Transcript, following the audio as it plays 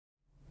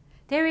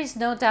There is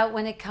no doubt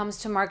when it comes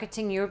to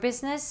marketing your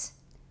business,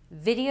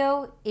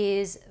 video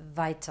is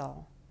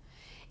vital.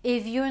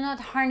 If you're not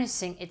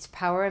harnessing its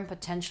power and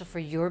potential for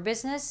your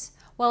business,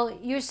 well,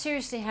 you're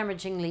seriously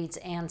hemorrhaging leads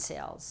and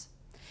sales.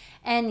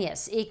 And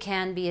yes, it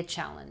can be a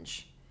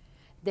challenge.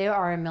 There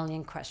are a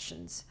million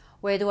questions.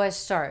 Where do I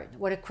start?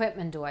 What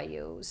equipment do I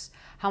use?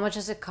 How much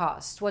does it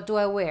cost? What do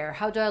I wear?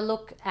 How do I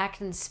look, act,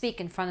 and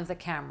speak in front of the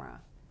camera?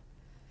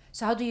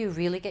 So how do you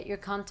really get your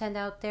content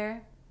out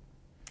there?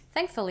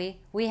 Thankfully,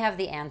 we have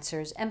the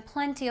answers and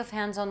plenty of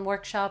hands-on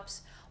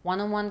workshops,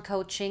 one-on-one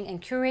coaching,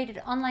 and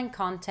curated online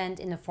content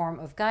in the form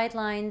of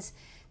guidelines,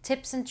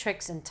 tips and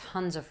tricks, and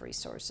tons of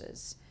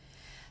resources.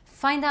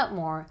 Find out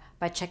more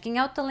by checking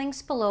out the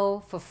links below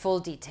for full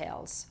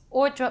details,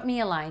 or drop me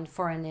a line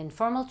for an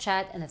informal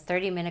chat and a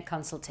 30-minute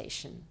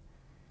consultation.